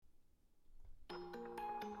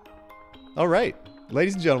All right,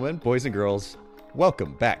 ladies and gentlemen, boys and girls,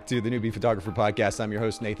 welcome back to the Newbie Photographer Podcast. I'm your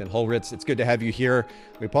host, Nathan Holritz. It's good to have you here.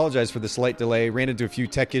 We apologize for the slight delay. Ran into a few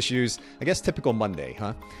tech issues. I guess typical Monday,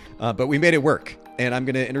 huh? But we made it work. And I'm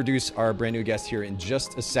going to introduce our brand new guest here in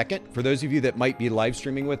just a second. For those of you that might be live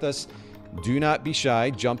streaming with us, do not be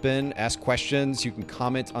shy. Jump in, ask questions. You can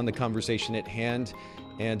comment on the conversation at hand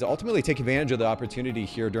and ultimately take advantage of the opportunity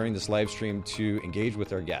here during this live stream to engage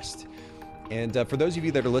with our guest. And for those of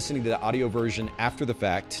you that are listening to the audio version after the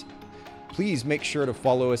fact, please make sure to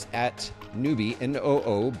follow us at Noobie,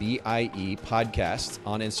 N-O-O-B-I-E podcast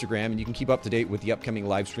on Instagram. And you can keep up to date with the upcoming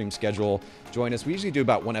live stream schedule. Join us. We usually do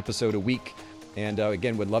about one episode a week. And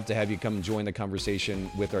again, would love to have you come and join the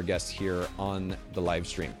conversation with our guests here on the live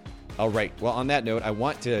stream. All right. Well, on that note, I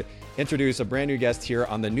want to introduce a brand new guest here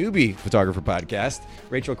on the Newbie Photographer Podcast.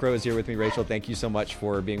 Rachael Crowe is here with me. Rachael, thank you so much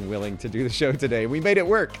for being willing to do the show today. We made it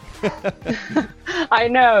work. I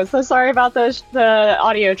know. So sorry about the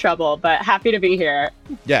audio trouble, but happy to be here.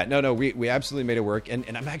 Yeah, no, we absolutely made it work. And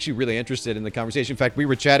I'm actually really interested in the conversation. In fact, we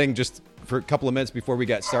were chatting just for a couple of minutes before we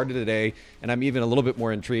got started today, and I'm even a little bit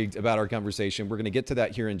more intrigued about our conversation. We're going to get to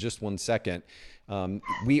that here in just one second.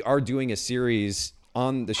 We are doing a series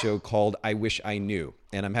on the show called I Wish I Knew.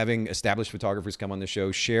 And I'm having established photographers come on the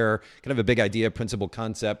show, share kind of a big idea, principle,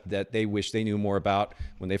 concept that they wish they knew more about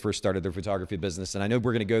when they first started their photography business. And I know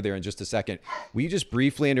we're going to go there in just a second. Will you just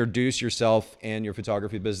briefly introduce yourself and your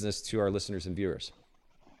photography business to our listeners and viewers?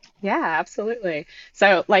 Yeah, absolutely.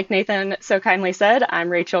 So like Nathan so kindly said,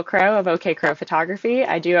 I'm Rachael Crowe of OK Crowe Photography.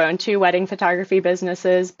 I do own two wedding photography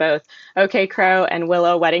businesses, both OK Crowe and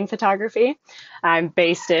Willow Wedding Photography. I'm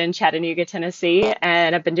based in Chattanooga, Tennessee,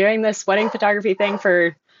 and I've been doing this wedding photography thing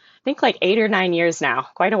for, I think, like 8 or 9 years now,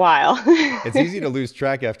 quite a while. It's easy to lose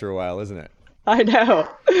track after a while, isn't it? I know.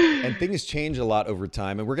 And things change a lot over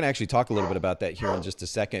time. And we're going to actually talk a little bit about that here in just a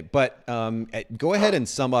second. But go ahead and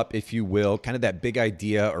sum up, if you will, kind of that big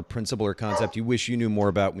idea or principle or concept you wish you knew more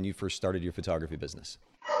about when you first started your photography business.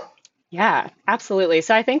 Yeah, absolutely.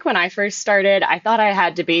 So I think when I first started, I thought I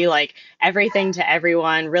had to be like everything to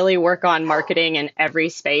everyone, really work on marketing in every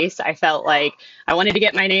space. I felt like I wanted to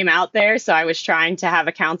get my name out there. So I was trying to have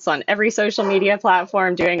accounts on every social media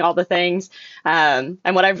platform, doing all the things. And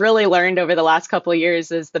what I've really learned over the last couple of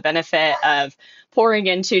years is the benefit of pouring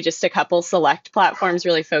into just a couple select platforms,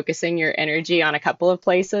 really focusing your energy on a couple of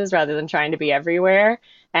places rather than trying to be everywhere.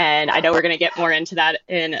 And I know we're going to get more into that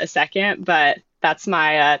in a second, but that's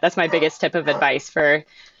my biggest tip of advice for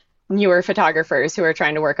newer photographers who are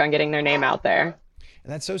trying to work on getting their name out there.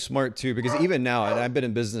 And that's so smart too, because even now, and I've been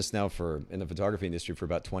in business now in the photography industry for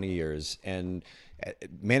about 20 years and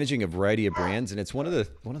managing a variety of brands. And it's one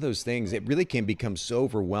of those things, it really can become so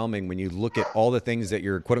overwhelming when you look at all the things that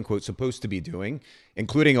you're quote unquote supposed to be doing,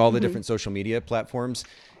 including all the different social media platforms.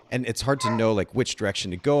 And it's hard to know like which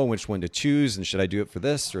direction to go and which one to choose. And should I do it for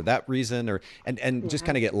this or that reason and just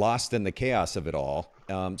kind of get lost in the chaos of it all.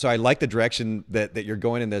 So I like the direction that you're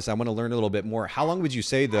going in this. I want to learn a little bit more. How long would you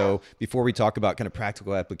say though, before we talk about kind of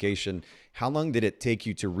practical application, how long did it take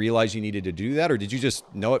you to realize you needed to do that? Or did you just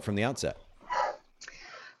know it from the outset?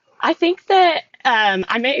 I think that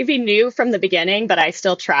I maybe knew from the beginning, but I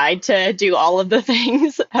still tried to do all of the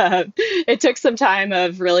things. It took some time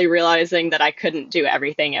of really realizing that I couldn't do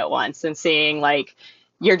everything at once and seeing like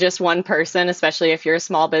you're just one person, especially if you're a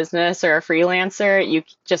small business or a freelancer, you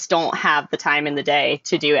just don't have the time in the day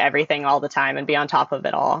to do everything all the time and be on top of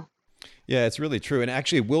it all. Yeah, it's really true. And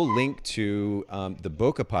actually, we'll link to the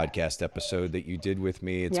Boca podcast episode that you did with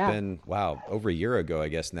me. It's been, over a year ago, I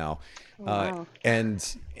guess now. Wow.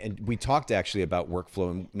 And we talked actually about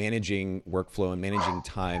workflow and managing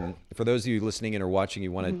time. For those of you listening in or watching,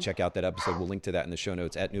 you want to check out that episode, we'll link to that in the show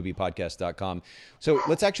notes at newbiepodcast.com. So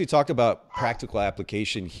let's actually talk about practical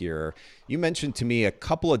application here. You mentioned to me a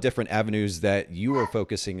couple of different avenues that you are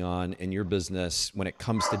focusing on in your business when it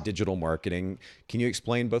comes to digital marketing. Can you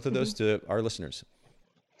explain both of those to our listeners?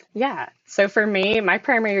 Yeah. So for me, my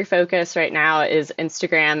primary focus right now is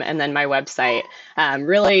Instagram and then my website.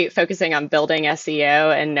 Really focusing on building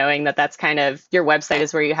SEO and knowing that that's kind of your website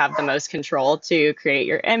is where you have the most control to create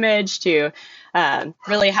your image, to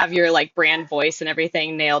really have your like brand voice and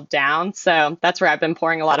everything nailed down. So that's where I've been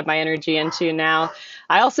pouring a lot of my energy into now.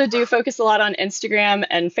 I also do focus a lot on Instagram,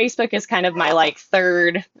 and Facebook is kind of my like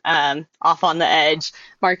third off on the edge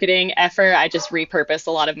marketing effort. I just repurpose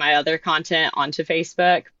a lot of my other content onto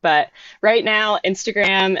Facebook. But right now,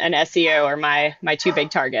 Instagram and SEO are my two big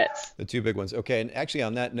targets. The two big ones. Okay. And actually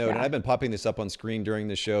on that note, and I've been popping this up on screen during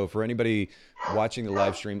the show for anybody watching the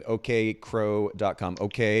live stream, okcrowe.com,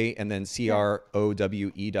 okay, and then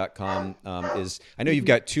crowe.com is, I know you've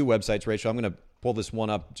got two websites, Rachael. I'm going to pull this one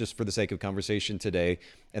up just for the sake of conversation today,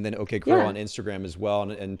 and then OK Crowe Yeah. on Instagram as well.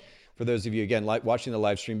 And for those of you, again, like watching the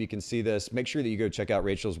live stream, you can see this. Make sure that you go check out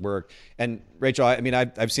Rachel's work. And Rachel, I mean,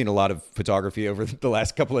 I've seen a lot of photography over the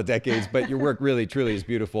last couple of decades, but your work really, truly is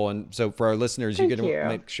beautiful. And so for our listeners, you Thank can you.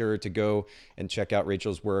 make sure to go and check out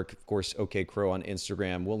Rachel's work. Of course, OK Crowe on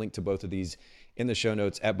Instagram. We'll link to both of these in the show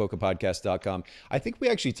notes at bokehpodcast.com. I think we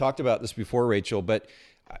actually talked about this before, Rachel, but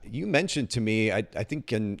you mentioned to me, I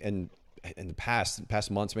think in the past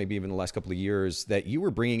months, maybe even the last couple of years, that you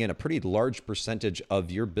were bringing in a pretty large percentage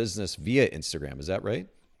of your business via Instagram. Is that right?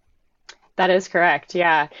 That is correct.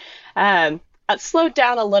 Yeah. It slowed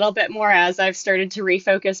down a little bit more as I've started to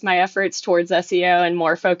refocus my efforts towards SEO and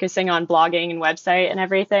more focusing on blogging and website and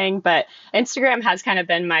everything. But Instagram has kind of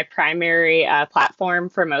been my primary platform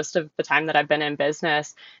for most of the time that I've been in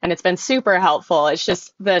business. And it's been super helpful. It's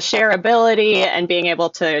just the shareability and being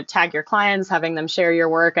able to tag your clients, having them share your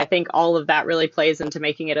work. I think all of that really plays into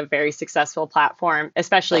making it a very successful platform,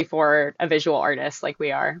 especially for a visual artist like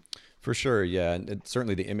we are. For sure, yeah, and it's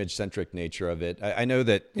certainly the image-centric nature of it. I know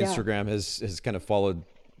that Yeah. Instagram has kind of followed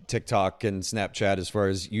TikTok and Snapchat as far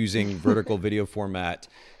as using vertical video format,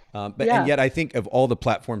 but Yeah. and yet I think of all the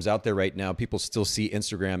platforms out there right now, people still see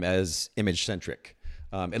Instagram as image-centric,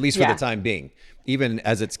 at least for the Yeah. time being, even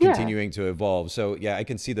as it's Yeah. continuing to evolve. So yeah, I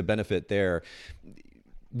can see the benefit there.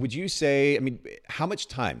 Would you say, I mean, how much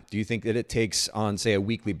time do you think that it takes on, say, a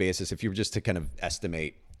weekly basis, if you were just to kind of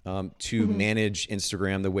estimate, to manage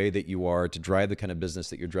Instagram the way that you are, to drive the kind of business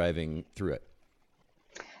that you're driving through it?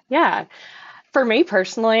 Yeah. For me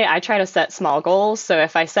personally, I try to set small goals. So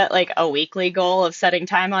if I set like a weekly goal of setting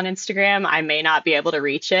time on Instagram, I may not be able to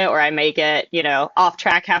reach it, or I may get, off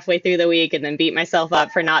track halfway through the week and then beat myself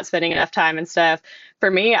up for not spending enough time and stuff. For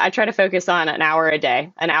me, I try to focus on an hour a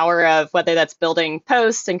day, an hour of whether that's building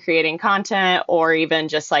posts and creating content, or even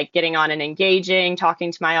just like getting on and engaging,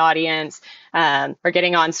 talking to my audience, or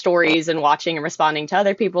getting on stories and watching and responding to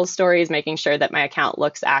other people's stories, making sure that my account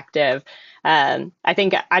looks active. I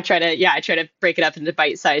think I try to break it up into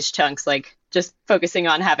bite-sized chunks, like just focusing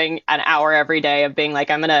on having an hour every day of being like,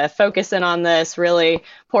 I'm going to focus in on this, really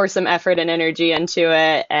pour some effort and energy into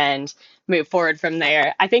it and move forward from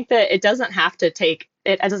there. I think that it doesn't have to take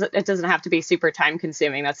it doesn't have to be super time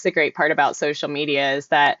consuming. That's the great part about social media is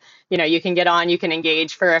that, you can get on, you can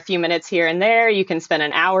engage for a few minutes here and there. You can spend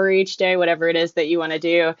an hour each day, whatever it is that you want to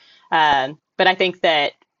do. But I think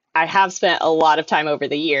that I have spent a lot of time over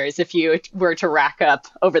the years. If you were to rack up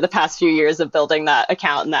over the past few years of building that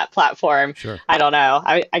account and that platform, Sure. I don't know.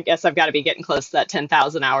 I guess I've got to be getting close to that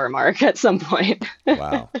 10,000 hour mark at some point.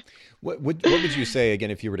 Wow. What would you say, again,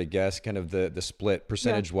 if you were to guess, kind of the split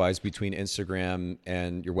percentage wise between Instagram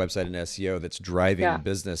and your website and SEO that's driving Yeah.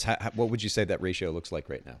 business? What would you say that ratio looks like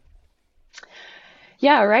right now?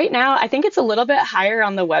 Yeah, right now I think it's a little bit higher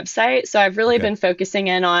on the website. So I've really Okay. been focusing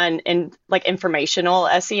in like informational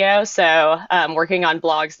SEO. So working on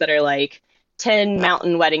blogs that are like 10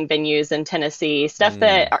 mountain wedding venues in Tennessee, stuff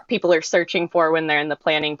that people are searching for when they're in the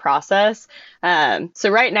planning process. So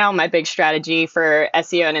right now, my big strategy for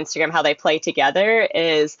SEO and Instagram, how they play together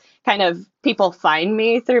is kind of people find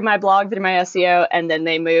me through my blog, through my SEO, and then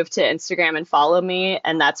they move to Instagram and follow me.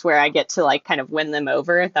 And that's where I get to like kind of win them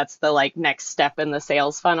over. That's the like next step in the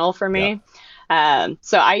sales funnel for Yeah. me.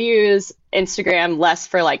 So I use Instagram less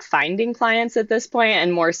for like finding clients at this point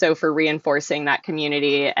and more so for reinforcing that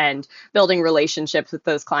community and building relationships with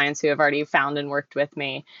those clients who have already found and worked with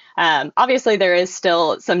me. Obviously, there is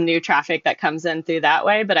still some new traffic that comes in through that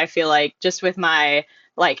way, but I feel like just with my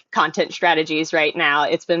like content strategies right now,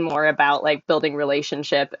 it's been more about like building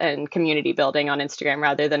relationship and community building on Instagram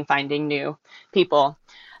rather than finding new people.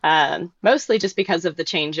 Mostly just because of the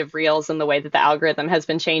change of Reels and the way that the algorithm has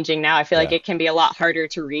been changing now. I feel like Yeah. it can be a lot harder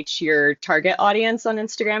to reach your target audience on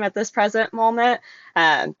Instagram at this present moment.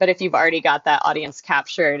 But if you've already got that audience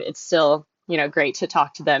captured, it's still, great to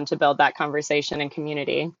talk to them to build that conversation and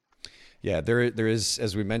community. Yeah, there is,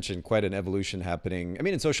 as we mentioned, quite an evolution happening. I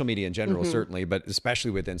mean, in social media in general, certainly, but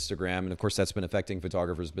especially with Instagram. And of course, that's been affecting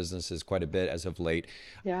photographers' businesses quite a bit as of late.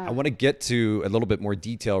 Yeah. I want to get to a little bit more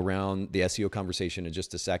detail around the SEO conversation in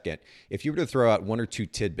just a second. If you were to throw out one or two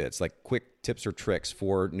tidbits, like quick tips or tricks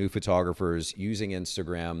for new photographers using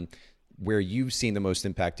Instagram, where you've seen the most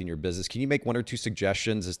impact in your business, can you make one or two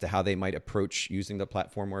suggestions as to how they might approach using the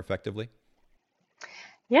platform more effectively?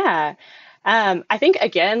 Yeah. I think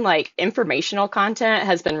again, like informational content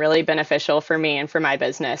has been really beneficial for me and for my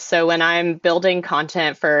business. So when I'm building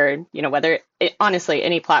content for, whether honestly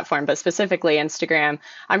any platform, but specifically Instagram,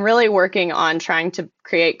 I'm really working on trying to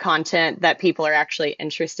create content that people are actually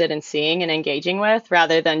interested in seeing and engaging with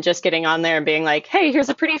rather than just getting on there and being like, hey, here's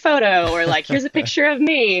a pretty photo or like, here's a picture of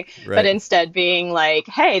me, but Right. instead being like,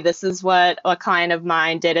 hey, this is what a client of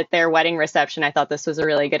mine did at their wedding reception. I thought this was a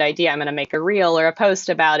really good idea. I'm going to make a reel or a post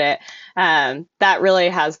about it. That really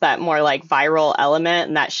has that more like viral element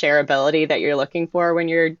and that shareability that you're looking for when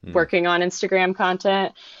you're Mm, working on Instagram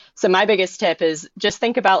content. So my biggest tip is just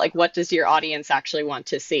think about like what does your audience actually want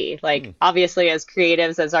to see? Like mm. obviously as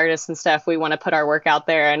creatives, as artists and stuff, we want to put our work out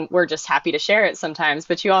there and we're just happy to share it sometimes,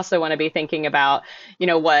 but you also want to be thinking about,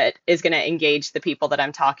 what is going to engage the people that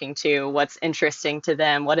I'm talking to, what's interesting to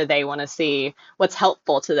them, what do they want to see, what's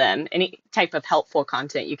helpful to them. Any type of helpful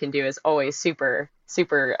content you can do is always super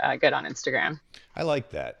good on Instagram. I like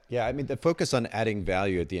that. Yeah, I mean, the focus on adding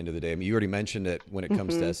value at the end of the day. I mean, you already mentioned it when it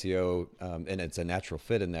comes to Hmm. SEO, and it's a natural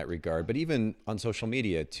fit in that regard. But even on social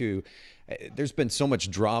media too, there's been so much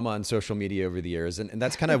drama on social media over the years, and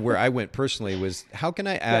that's kind of where I went personally. Was how can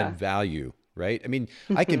I Yeah. add value? Right. I mean,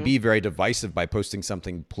 I can Hmm. be very divisive by posting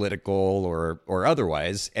something political or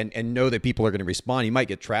otherwise, and know that people are going to respond. You might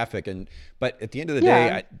get traffic, but at the end of the day,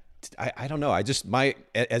 Yeah. I don't know. I just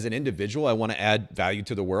as an individual, I want to add value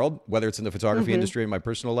to the world, whether it's in the photography Hmm. industry or in my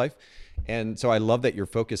personal life. And so I love that you're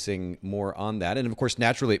focusing more on that. And of course,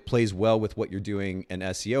 naturally, it plays well with what you're doing in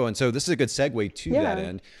SEO. And so this is a good segue to that Yeah.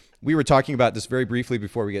 end. We were talking about this very briefly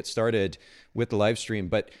before we get started with the live stream,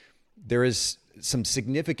 but there is some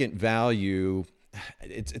significant value.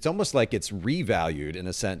 It's almost like it's revalued in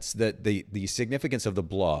a sense that the significance of the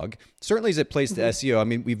blog certainly as it plays to Hmm. SEO. I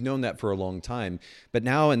mean, we've known that for a long time, but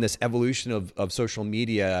now in this evolution of social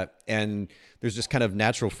media, and there's just kind of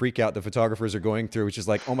natural freak out the photographers are going through, which is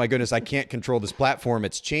like, oh my goodness, I can't control this platform.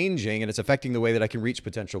 It's changing and it's affecting the way that I can reach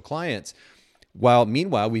potential clients. While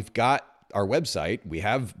meanwhile, we've got our website, we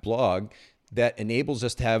have blog that enables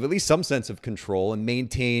us to have at least some sense of control and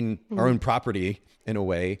maintain our Hmm. own property in a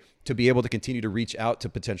way to be able to continue to reach out to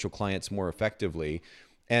potential clients more effectively.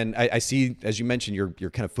 And I see, as you mentioned, you're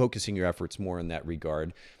kind of focusing your efforts more in that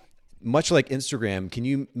regard. Much like Instagram, can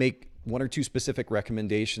you make one or two specific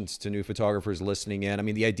recommendations to new photographers listening in? I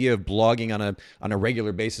mean, the idea of blogging on a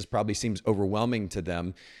regular basis probably seems overwhelming to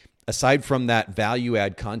them. Aside from that value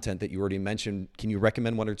add content that you already mentioned, can you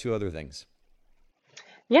recommend one or two other things?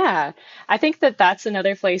 Yeah, I think that that's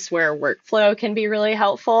another place where workflow can be really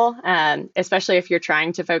helpful, especially if you're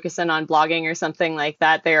trying to focus in on blogging or something like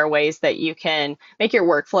that. There are ways that you can make your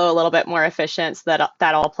workflow a little bit more efficient so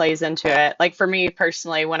that all plays into it. Like for me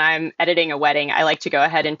personally, when I'm editing a wedding, I like to go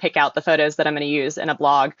ahead and pick out the photos that I'm going to use in a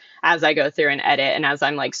blog as I go through and edit and as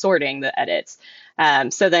I'm like sorting the edits.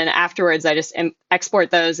 So then afterwards, I just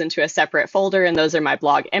export those into a separate folder, and those are my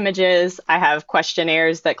blog images. I have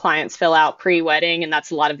questionnaires that clients fill out pre-wedding, and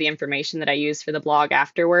that's a lot of the information that I use for the blog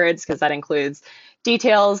afterwards, because that includes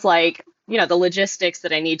details like, the logistics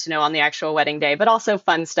that I need to know on the actual wedding day, but also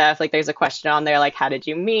fun stuff. Like there's a question on there like, how did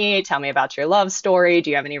you meet? Tell me about your love story. Do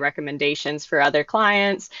you have any recommendations for other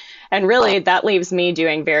clients? And really, that leaves me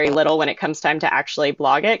doing very little when it comes time to actually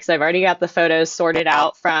blog it because I've already got the photos sorted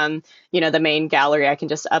out from, the main gallery. I can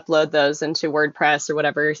just upload those into WordPress or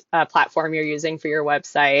whatever platform you're using for your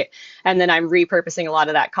website. And then I'm repurposing a lot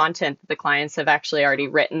of that content that the clients have actually already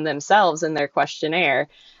written themselves in their questionnaire.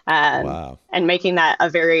 Wow. And making that a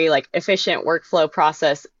very like efficient workflow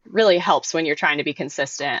process really helps when you're trying to be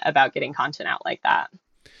consistent about getting content out like that.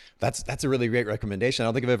 That's a really great recommendation. I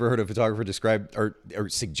don't think I've ever heard a photographer describe or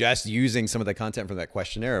suggest using some of the content from that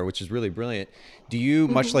questionnaire, which is really brilliant. Do you,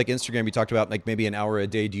 much Mhm. like Instagram, you talked about like maybe an hour a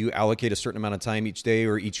day, do you allocate a certain amount of time each day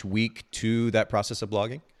or each week to that process of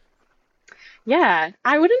blogging? Yeah,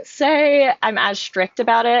 I wouldn't say I'm as strict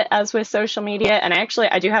about it as with social media. And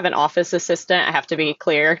I do have an office assistant. I have to be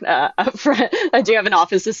clear up front. I do have an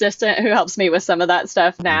office assistant who helps me with some of that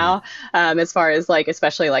stuff Hmm. now, as far as like,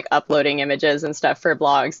 especially like uploading images and stuff for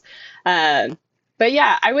blogs. Um, but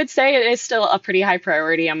yeah, I would say it is still a pretty high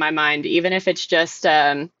priority on my mind, even if it's just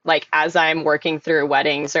like as I'm working through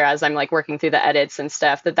weddings or as I'm like working through the edits and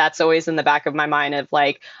stuff, that's always in the back of my mind of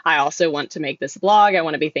like, I also want to make this blog. I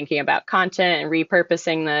want to be thinking about content and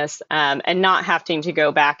repurposing this and not having to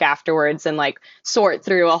go back afterwards and like sort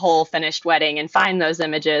through a whole finished wedding and find those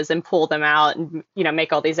images and pull them out and,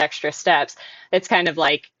 make all these extra steps. It's kind of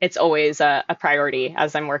like it's always a priority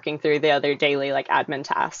as I'm working through the other daily like admin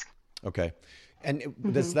tasks. Okay. And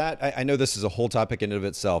does that, I know this is a whole topic in and of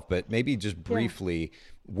itself, but maybe just Yeah. briefly,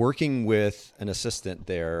 working with an assistant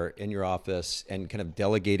there in your office and kind of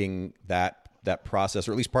delegating that process,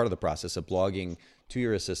 or at least part of the process of blogging to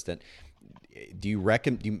your assistant, do you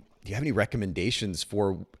have any recommendations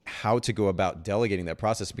for how to go about delegating that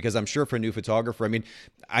process? Because I'm sure for a new photographer, I mean,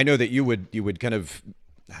 I know that you would kind of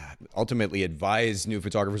ultimately advise new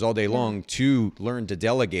photographers all day long to learn to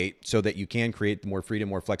delegate so that you can create more freedom,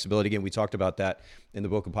 more flexibility. Again, we talked about that in the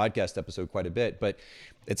Boca podcast episode quite a bit, but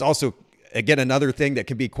it's also, again, another thing that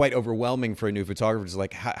can be quite overwhelming for a new photographer is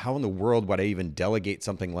like, how in the world would I even delegate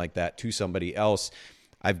something like that to somebody else?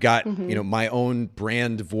 I've got, my own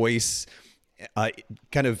brand voice,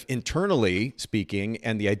 kind of internally speaking,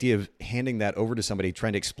 and the idea of handing that over to somebody,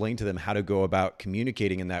 trying to explain to them how to go about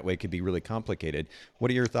communicating in that way could be really complicated.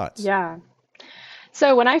 What are your thoughts? Yeah.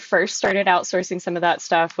 So when I first started outsourcing some of that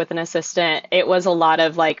stuff with an assistant, it was a lot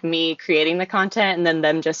of like me creating the content and then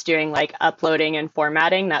them just doing like uploading and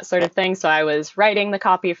formatting, that sort of thing. So I was writing the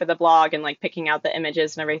copy for the blog and like picking out the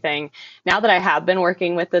images and everything. Now that I have been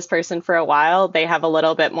working with this person for a while, they have a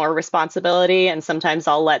little bit more responsibility. And sometimes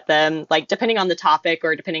I'll let them, like, depending on the topic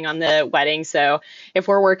or depending on the wedding. So if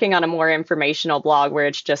we're working on a more informational blog where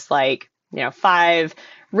it's just like, 5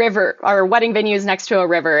 river or wedding venues next to a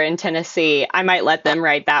river in Tennessee, I might let them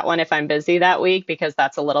write that one if I'm busy that week, because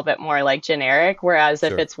that's a little bit more like generic. Whereas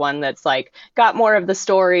if Sure. it's one that's like got more of the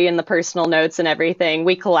story and the personal notes and everything,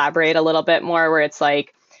 we collaborate a little bit more, where it's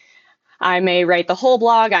like, I may write the whole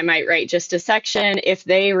blog. I might write just a section. If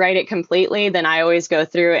they write it completely, then I always go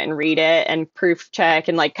through it and read it and proof check.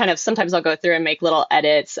 And like kind of sometimes I'll go through and make little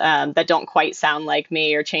edits that don't quite sound like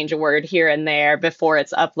me, or change a word here and there before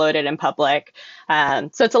it's uploaded in public.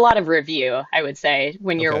 So it's a lot of review, I would say,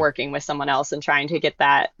 when you're Okay. working with someone else and trying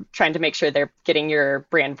to make sure they're getting your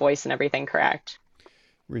brand voice and everything correct.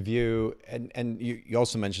 Review. And you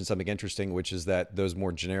also mentioned something interesting, which is that those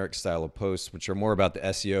more generic style of posts, which are more about the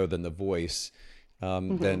SEO than the voice,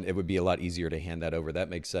 then it would be a lot easier to hand that over. That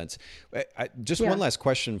makes sense. Just one Yeah. last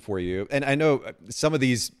question for you. And I know some of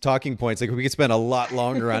these talking points, like we could spend a lot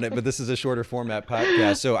longer on it, but this is a shorter format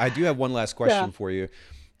podcast. So I do have one last Yeah. question for you.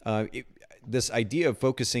 Uh, it, this idea of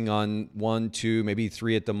focusing on 1, 2, maybe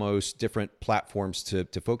 3 at the most different platforms to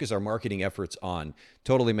focus our marketing efforts on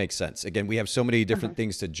totally makes sense. Again, we have so many different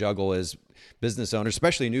things to juggle as business owners,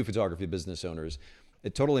 especially new photography business owners.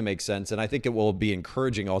 It totally makes sense. And I think it will be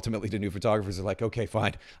encouraging ultimately to new photographers. They're like, okay,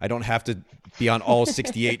 fine. I don't have to be on all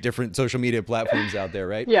 68 different social media platforms out there,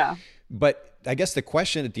 right? Yeah. But I guess the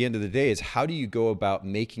question at the end of the day is, how do you go about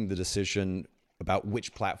making the decision about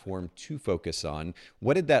which platform to focus on?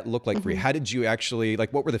 What did that look like for you? How did you actually,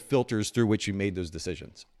 like, what were the filters through which you made those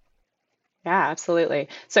decisions? Yeah, absolutely.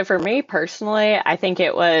 So for me personally, I think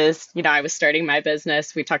it was, I was starting my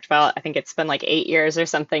business. We talked about, I think it's been like 8 years or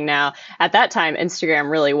something now. At that time, Instagram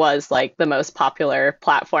really was like the most popular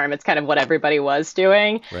platform. It's kind of what everybody was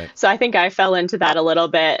doing. Right. So I think I fell into that a little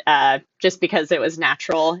bit just because it was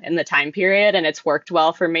natural in the time period and it's worked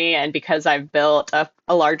well for me. And because I've built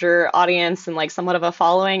a larger audience and like somewhat of a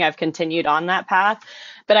following, I've continued on that path.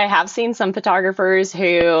 But I have seen some photographers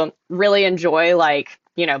who really enjoy like,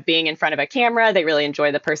 being in front of a camera. They really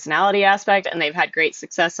enjoy the personality aspect and they've had great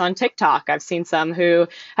success on TikTok. I've seen some who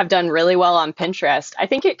have done really well on Pinterest. I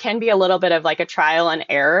think it can be a little bit of like a trial and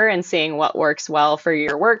error and seeing what works well for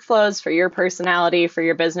your workflows, for your personality, for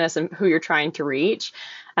your business and who you're trying to reach.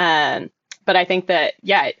 But I think that,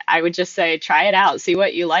 yeah, I would just say try it out, see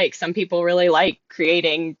what you like. Some people really like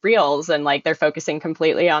creating reels and like they're focusing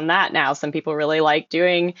completely on that now. Some people really like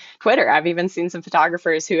doing Twitter. I've even seen some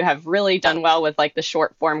photographers who have really done well with like the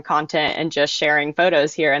short form content and just sharing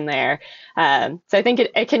photos here and there. So I think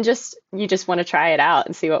it can you just want to try it out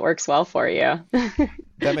and see what works well for you. That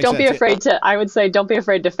makes Don't be sense. afraid I would say, don't be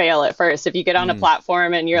afraid to fail at first. If you get on a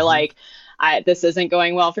platform and you're like, this isn't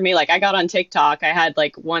going well for me. Like I got on TikTok, I had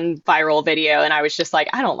like one viral video and I was just like,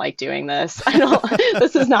 I don't like doing this.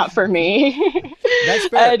 This is not for me. That's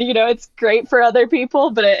fair. And, it's great for other people,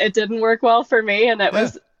 but it didn't work well for me. And it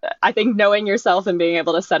was, I think knowing yourself and being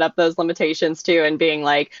able to set up those limitations too, and being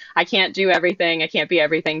like, I can't do everything. I can't be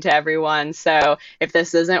everything to everyone. So if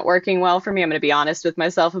this isn't working well for me, I'm going to be honest with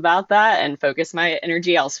myself about that and focus my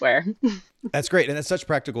energy elsewhere. That's great. And that's such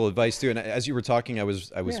practical advice too. And as you were talking, I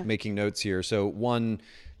was Yeah. making notes here. So one,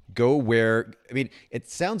 go where, I mean, it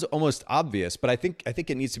sounds almost obvious, but I think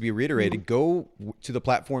it needs to be reiterated. Go to the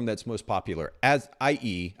platform that's most popular, as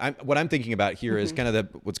i.e., what I'm thinking about here is kind of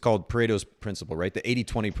what's called Pareto's principle, right? The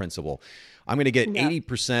 80-20 principle. I'm going to get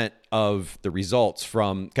 80% of the results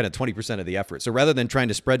from kind of 20% of the effort. So rather than trying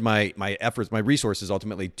to spread my efforts, my resources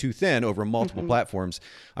ultimately too thin over multiple platforms,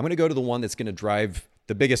 I'm going to go to the one that's going to drive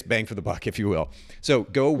the biggest bang for the buck, if you will. So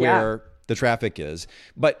go where the traffic is.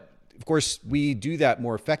 But of course, we do that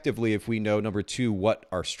more effectively if we know, number two, what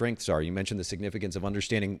our strengths are. You mentioned the significance of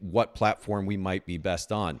understanding what platform we might be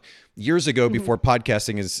best on. Years ago, before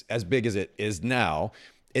podcasting is as big as it is now,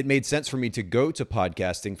 it made sense for me to go to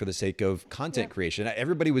podcasting for the sake of content creation.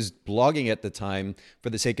 Everybody was blogging at the time for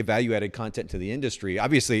the sake of value-added content to the industry.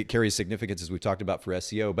 Obviously, it carries significance, as we've talked about, for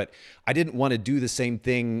SEO, but I didn't want to do the same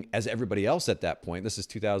thing as everybody else at that point. This is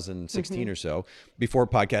 2016 or so, before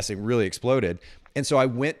podcasting really exploded. And so I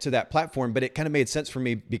went to that platform, but it kind of made sense for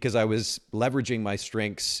me because I was leveraging my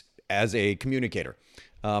strengths as a communicator.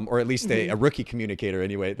 Or at least a rookie communicator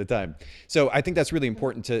anyway at the time. So I think that's really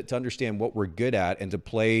important to understand what we're good at and to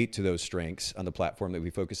play to those strengths on the platform that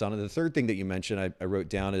we focus on. And the third thing that you mentioned, I wrote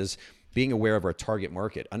down, is being aware of our target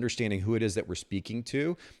market, understanding who it is that we're speaking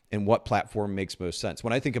to and what platform makes most sense.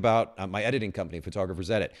 When I think about my editing company,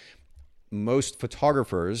 Photographers Edit, most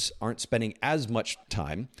photographers aren't spending as much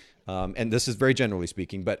time, and this is very generally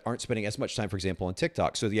speaking, but aren't spending as much time, for example, on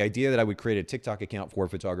TikTok. So the idea that I would create a TikTok account for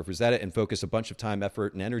Photographers Edit and focus a bunch of time,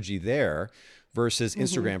 effort, and energy there versus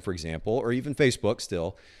Instagram, for example, or even Facebook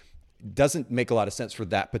still, doesn't make a lot of sense for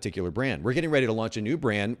that particular brand. We're getting ready to launch a new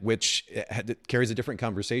brand, which carries a different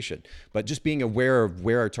conversation. But just being aware of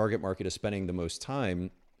where our target market is spending the most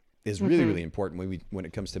time is really, really important when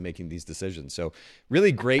it comes to making these decisions. So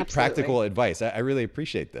really great practical advice. I really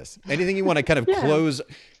appreciate this. Anything you want to kind of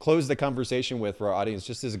close the conversation with for our audience,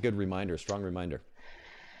 just as a good reminder, strong reminder?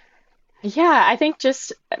 Yeah, I think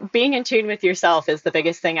just being in tune with yourself is the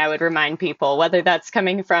biggest thing I would remind people, whether that's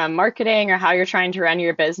coming from marketing or how you're trying to run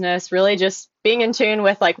your business, really just being in tune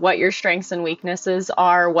with like what your strengths and weaknesses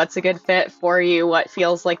are, what's a good fit for you, what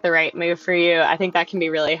feels like the right move for you. I think that can be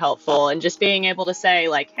really helpful. And just being able to say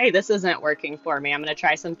like, hey, this isn't working for me. I'm going to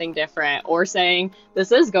try something different, or saying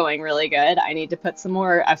this is going really good. I need to put some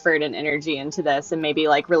more effort and energy into this and maybe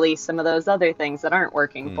like release some of those other things that aren't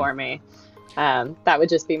working for me. That would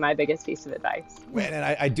just be my biggest piece of advice. Man, and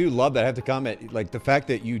I do love that. I have to comment, like the fact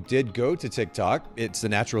that you did go to TikTok, it's the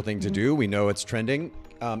natural thing to do. We know it's trending.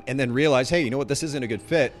 And then realize, hey, you know what, this isn't a good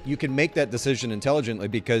fit. You can make that decision intelligently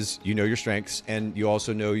because you know your strengths and you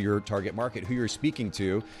also know your target market, who you're speaking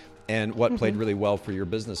to, and what played really well for your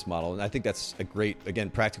business model. And I think that's a great, again,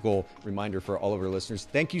 practical reminder for all of our listeners.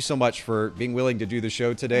 Thank you so much for being willing to do the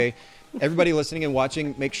show today. Everybody listening and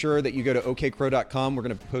watching, make sure that you go to okcrowe.com. We're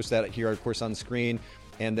going to post that here, of course, on the screen.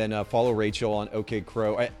 And then follow Rachael on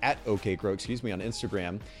okcrowe, at okcrowe, on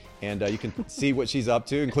Instagram. And you can see what she's up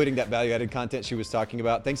to, including that value-added content she was talking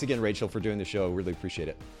about. Thanks again, Rachael, for doing the show. Really appreciate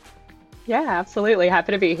it. Yeah, absolutely.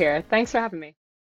 Happy to be here. Thanks for having me.